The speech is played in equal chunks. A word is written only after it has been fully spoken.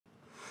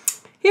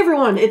Hey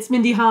everyone, it's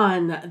Mindy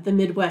Hahne, the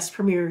Midwest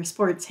premier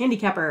sports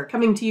handicapper,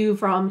 coming to you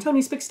from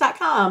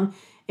TonySpicks.com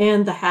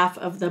and the half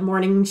of the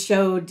morning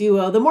show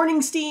duo, The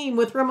Morning Steam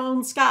with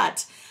Ramon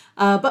Scott.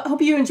 But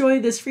hope you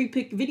enjoy this free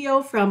pick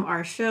video from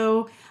our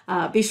show.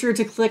 Be sure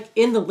to click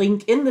in the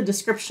link in the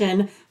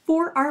description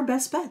for our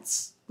best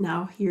bets.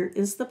 Now here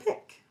is the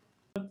pick.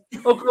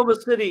 Oklahoma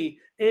City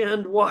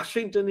and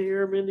Washington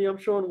here, Mindy. I'm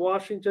showing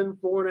Washington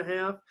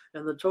 4.5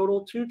 and the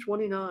total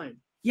 229.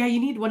 Yeah,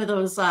 you need one of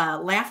those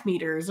laugh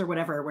meters or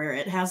whatever where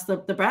it has the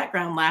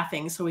background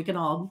laughing so we can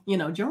all,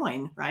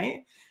 join,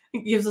 right?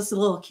 It gives us a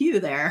little cue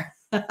there.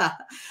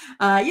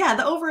 Yeah,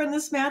 the over in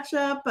this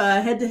matchup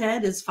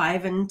head-to-head is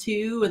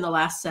 5-2 in the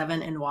last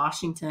 7 in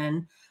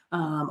Washington.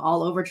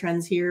 All over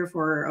trends here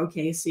for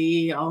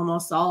OKC,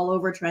 almost all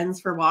over trends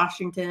for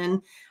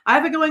Washington. I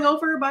have it going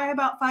over by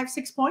about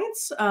 5-6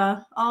 points.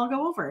 I'll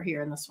go over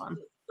here in this one.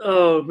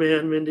 Oh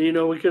man, Mindy,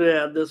 we could have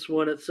had this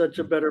one at such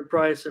a better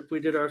price if we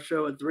did our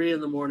show at 3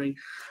 in the morning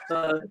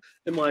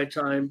in my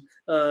time.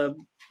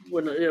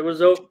 When it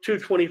was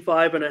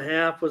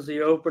 225.5 was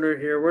the opener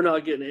here. We're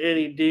not getting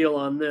any deal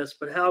on this,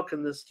 but how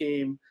can this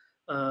game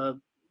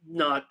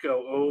not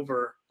go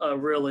over?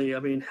 Really, I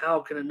mean, how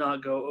can it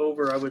not go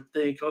over? I would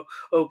think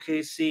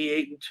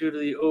OKC 8-2 to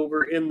the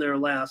over in their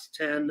last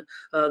 10.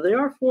 They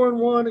are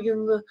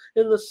 4-1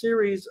 in the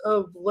series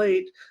of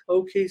late.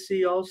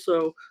 OKC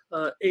also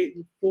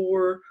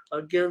 8-4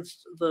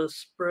 against the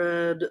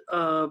spread.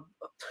 I'm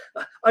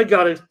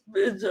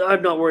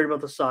not worried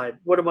about the side.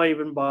 What am I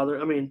even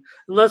bothering? I mean,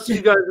 unless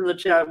you guys in the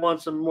chat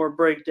want some more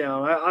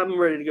breakdown, I'm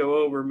ready to go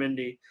over,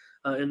 Mindy,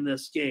 in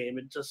this game.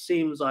 It just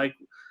seems like,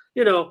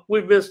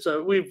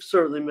 we've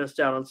certainly missed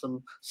out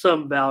on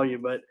some value,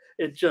 but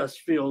it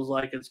just feels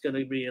like it's going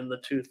to be in the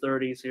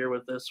 230s here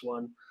with this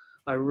one.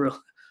 I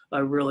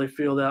really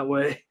feel that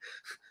way.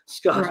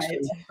 Scott. Right.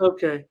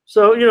 Okay.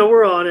 So,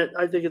 we're on it.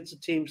 I think it's a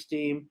team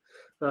steam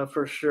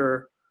for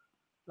sure.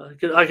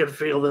 I could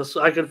feel this.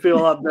 I could feel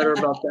a lot better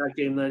about that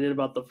game than I did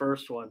about the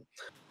first one.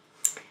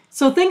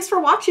 So thanks for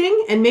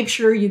watching, and make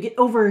sure you get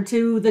over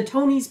to the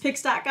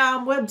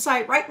TonySpicks.com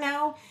website right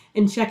now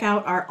and check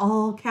out our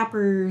All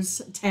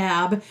Cappers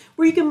tab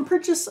where you can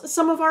purchase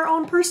some of our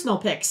own personal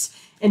picks.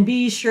 And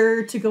be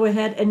sure to go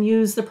ahead and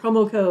use the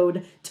promo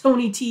code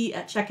TonyT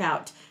at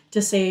checkout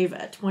to save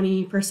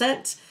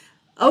 20%.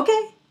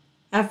 Okay,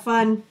 have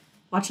fun.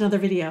 Watch another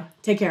video.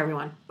 Take care,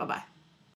 everyone. Bye-bye.